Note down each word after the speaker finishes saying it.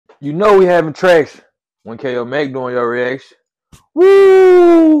You know we having traction when KO Mac doing your reaction.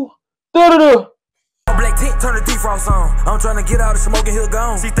 Woo! Da-da-da! Black tint, turn the defrost on. I'm trying to get out of smoking, he'll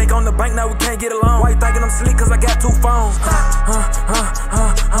gone. She think on the bank, now we can't get along. Why you thinking I'm slick, cause I got 2 phones?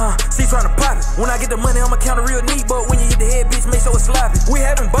 She trying to pop it. When I get the money, I'ma count it real neat. But when you hit the head, bitch, make sure it's sloppy. We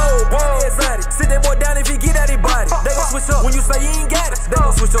having bold, exotic. Sit that boy down if he get out his body. They gon' switch up when you say you ain't got it. They gon'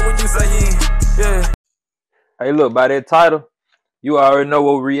 switch up when you say you ain't. Yeah. Hey, look, by that title, you already know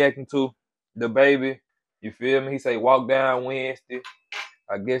what we're reacting to. Dababy. You feel me? He say walk down Wednesday.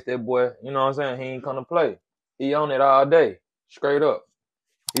 I guess that boy, you know what I'm saying? He ain't gonna play. He on it all day. Straight up.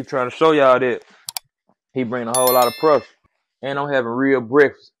 He trying to show y'all that he bring a whole lot of pressure. And I'm having real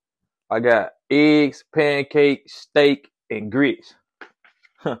breakfast. I got eggs, pancakes, steak, and grits.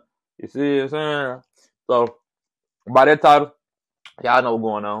 You see what I'm saying? So, by that title, y'all know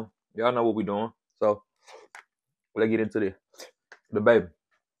what's going on. Y'all know what we doing. So, let's get into this. Dababy.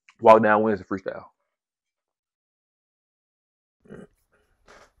 Walk down Wednesday freestyle.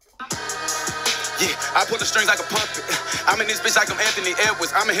 Yeah, I pull the strings like a puppet. I'm in this bitch like I'm Anthony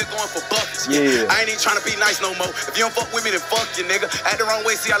Edwards. I'm in here going for buckets. Yeah. I ain't even trying to be nice no more. If you don't fuck with me, then fuck you, nigga. Act the wrong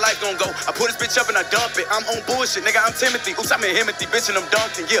way, see how life gon' go. I put this bitch up and I dump it. I'm on bullshit, nigga. I'm Timothy. Oops, I'm in Himothy, bitch, and I'm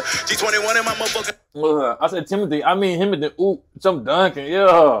Duncan. Yeah, G21 in my motherfucking. I said Timothy. I mean Himothy. Ooh, some Duncan. Yeah.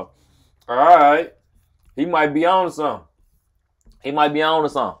 All right. He might be on to something. He might be on to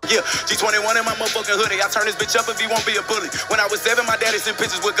something. Yeah, G21 in my motherfucking hoodie. I turn this bitch up if he won't be a bully. When I was 7, my daddy sent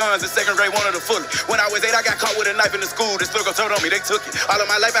pictures with guns. In 2nd grade, wanted to fully. When I was 8, I got caught with a knife in the school. This look told on me, they took it. All of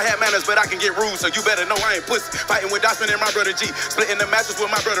my life I had manners, but I can get rude, so you better know I ain't pussy. Fighting with Dosman and my brother G. Splitting the matches with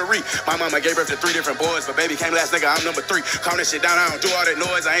my brother Ree. My mama gave birth to 3 different boys, but baby came last, nigga. I'm number 3. Calm that shit down, I don't do all that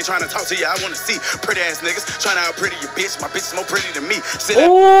noise. I ain't trying to talk to you, I want to see pretty ass niggas. Trying to out pretty your bitch. My bitch is more pretty than me.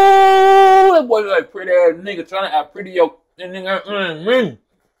 Ooh, that boy like pretty ass nigga trying to out pretty your nigga.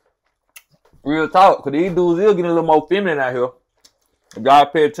 Real talk, cause these dudes is getting a little more feminine out here. You gotta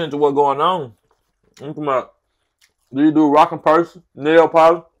pay attention to what's going on. I'm talking about these dudes rocking person, nail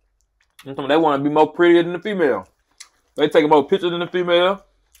polish. I'm talking about they want to be more prettier than the female. They taking more pictures than the female.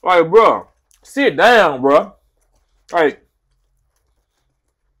 Like, bro, sit down, bro. Like,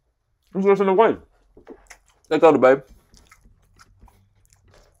 I'm just in the way. Let's go, Dababy.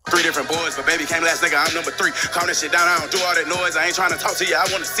 3 different boys, but baby came last, nigga. I'm number 3. Calm that shit down, I don't do all that noise. I ain't trying to talk to you, I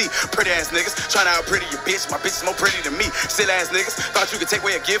want to see pretty ass niggas. Trying to out pretty your bitch. My bitch is more pretty than me. Silly ass niggas. Thought you could take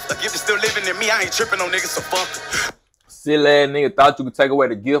away a gift. A gift is still living in me. I ain't tripping on niggas, so fuck. Silly ass nigga thought you could take away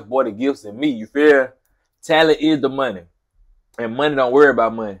the gift. Boy, the gift's in me. You feel? Talent is the money. And money don't worry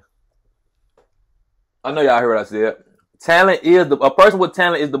about money. I know y'all heard what I said. Talent is a person with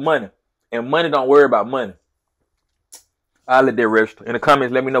talent is the money. And money don't worry about money. I'll let that rest. In the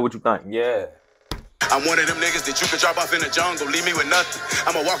comments, let me know what you think. Yeah. I'm one of them niggas that you could drop off in the jungle, leave me with nothing.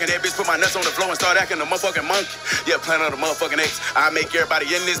 I'ma walk in that bitch, put my nuts on the floor and start acting a motherfucking monkey. Yeah, plan on the motherfucking X. I make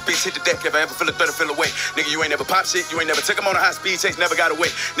everybody in this bitch hit the deck if I ever feel a threat or feel away. Nigga, you ain't never pop shit, you ain't never took him on a high speed chase, never got away.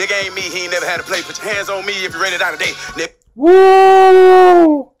 Nigga ain't me, he ain't never had to play. Put your hands on me if you ready to die today, nigga.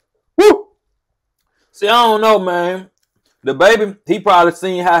 Woo! Woo! See, I don't know, man. Dababy, he probably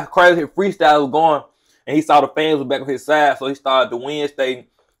seen how crazy his freestyle was going. And he saw the fans were back on his side, so he started the Wednesday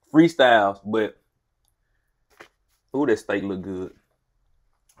freestyles. But, ooh, that steak look good.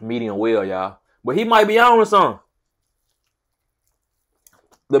 Medium well, y'all. But he might be on to something.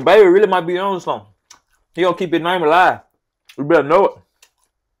 Dababy really might be on to something. He gonna keep his name alive. You better know it.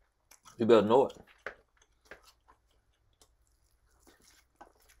 You better know it.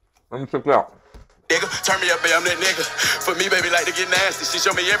 Let me check it out. Nigga, turn me up, baby, I'm that nigga. For me, baby, like to get nasty. She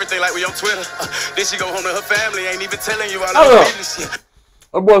show me everything like we on Twitter. Then she go home to her family, ain't even telling you all her business yet.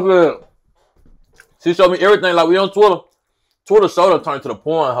 That boy said, she showed me everything like we on Twitter. Twitter showed her turned to the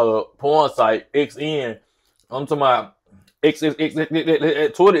porn site, XN. I'm talking about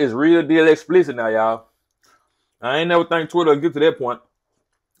Twitter is real deal explicit now, y'all. I ain't never think Twitter would get to that point.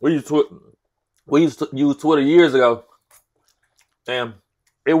 We used to use Twitter years ago. And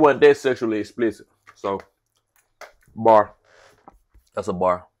it wasn't that sexually explicit. So, bar. That's a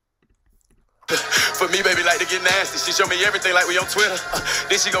bar. For me, baby, like to get nasty. She show me everything like we on Twitter.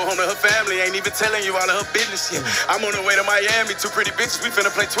 Then she go home to her family, ain't even telling you all of her business yet. I'm on the way to Miami, 2 pretty bitches, we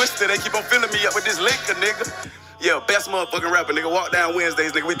finna play Twister. They keep on filling me up with this liquor, nigga. Yeah, best motherfucking rapper, nigga. Walk down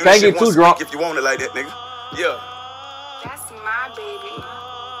Wednesdays, nigga. We do this shit once a week if you want it like that, nigga. Yeah. That's my baby.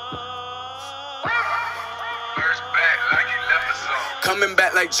 Coming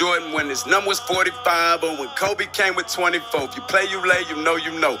back like Jordan when his number was 45, or when Kobe came with 24. If you play, you lay, you know,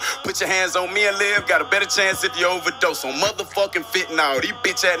 you know. Put your hands on me and live, got a better chance if you overdose on motherfucking fentanyl. These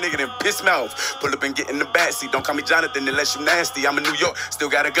bitch ass nigga done piss me off. Pull up and get in the backseat. Don't call me Jonathan unless you nasty. I'm in New York, still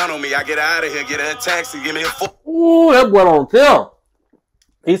got a gun on me. I get out of here, get her a taxi, give me a full. Ooh, that boy don't tell.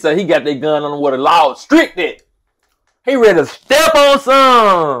 He said he got that gun on where the law strict it. He ready to step on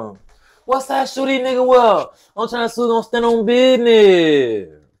some. What's that shooty nigga well? I'm trying to stand on business.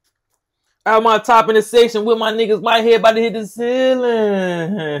 Out my top in the section with my niggas, my head about to hit the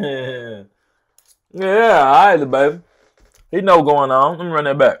ceiling. Yeah, all right, baby. He know going on. Let me run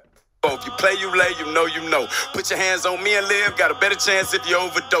that back. If you play, you lay, you know, you know. Put your hands on me and live, got a better chance if you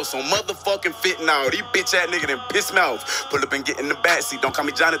overdose on motherfucking fentanyl. These bitch ass nigga done piss me off. Pull up and get in the backseat. Don't call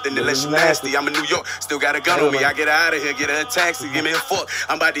me Jonathan unless you nasty. I'm in New York, still got a gun on me. I get out of here, get her a taxi, give me a fork.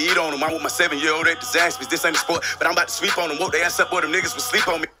 I'm about to eat on them. I'm with my 7-year-old at Disastrous. This ain't a sport, but I'm about to sweep on them. Woke their ass up, boy, them niggas would sleep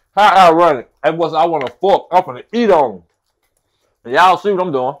on me. How ironic. That was I want a fork. I'm gonna eat on them. And y'all see what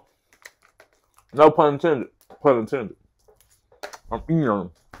I'm doing. No pun intended. Pun intended. I'm eating on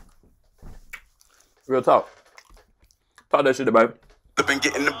them. Real talk. Talk that shit, baby. Up and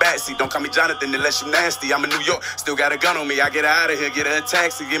get in the backseat. Don't call me Jonathan unless you nasty. I'm in New York, still got a gun on me. I get out of here, get her a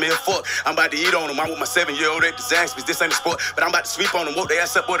taxi, give me a fork. I'm about to eat on them. I'm with my 7-year-old at Disastrous. This ain't a sport, but I'm about to sweep on them. Woke their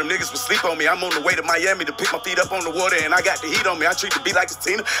ass up, boy, them niggas would sleep on me. I'm on the way to Miami to pick my feet up on the water, and I got the heat on me. I treat the beat like it's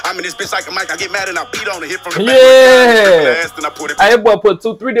Tina. I'm in this bitch like a mic. I get mad and I beat on it. Hit from the back. Yeah. Ass, then I put it. Hey, that boy put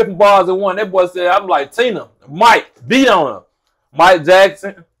 2-3 different bars in one. That boy said, I'm like Tina. Mike, beat on her. Mike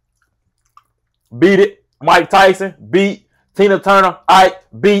Jackson, beat it. Mike Tyson, beat. Tina Turner, Ike,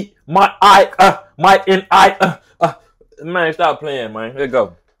 beat. Mike and Ike. Man, stop playing, man. Let's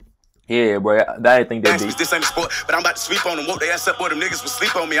go. Yeah, bro. I didn't think that beat. This ain't a sport, but I'm about to sweep on them. Woke their ass up, boy, them niggas would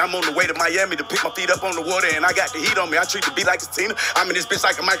sleep on me. I'm on the way to Miami to pick my feet up on the water, and I got the heat on me. I treat the beat like it's Tina. I'm in this bitch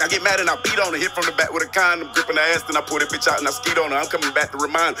like a mic. I get mad and I beat on it. Hit from the back with a condom, gripping the ass, then I pull that bitch out and I skeet on her. I'm coming back to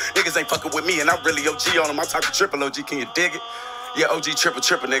remind niggas ain't fucking with me, and I'm really OG on them. I'm talking triple OG. Can you dig it? Yeah, OG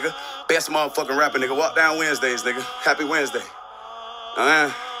triple, nigga. Best motherfucking rapper, nigga. Walk down Wednesdays, nigga. Happy Wednesday.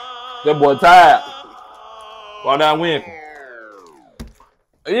 That boy tired. Walk down Wednesday.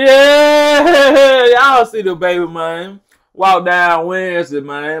 Yeah, y'all see the baby, man. Walk down Wednesday,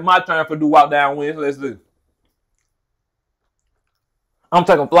 man. My turn for do walk down Wednesday. Let's do. I'm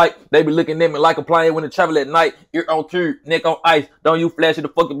taking flight. They be looking at me like a plane when they travel at night. Ear on cue, neck on ice. Don't you flash it the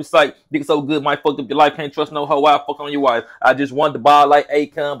fuck up your sight. Dick so good, might fuck up your life. Can't trust no hoe. I fuck on your wife. I just want the ball like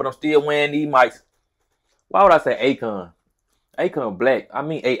Akon, but I'm still wearing these mics. Why would I say Akon? Akon black. I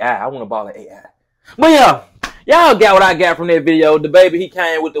mean AI. I want to ball like AI. But yeah, y'all got what I got from that video. Dababy, he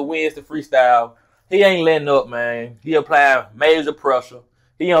came with the wins to freestyle. He ain't letting up, man. He applying major pressure.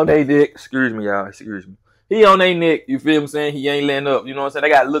 He on their dick. Excuse me, y'all. Excuse me. He on their neck, you feel what I'm saying? He ain't letting up. You know what I'm saying? They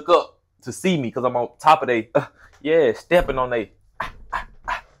got to look up to see me because I'm on top of they, yeah, stepping on they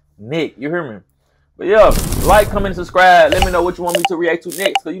neck. You hear me? But yeah, like, comment, and subscribe. Let me know what you want me to react to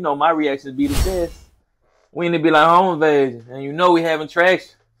next because you know my reactions be the best. We need to be like home invasion. And you know we having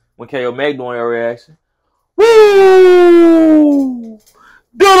traction when KO Mac doing your reaction. Woo!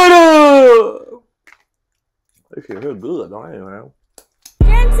 Da-da-da! This shit real good, don't it, man?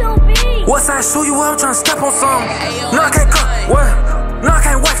 What's I show you I'm trying to step on something? No, I can't cut. What? No, I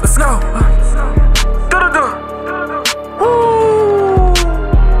can't wait. Let's go. Woo.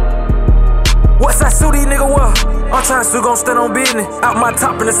 What's I show these nigga well? I'm trying to gon' stand on business. Out my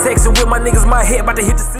top in the section with my niggas, my head about to hit the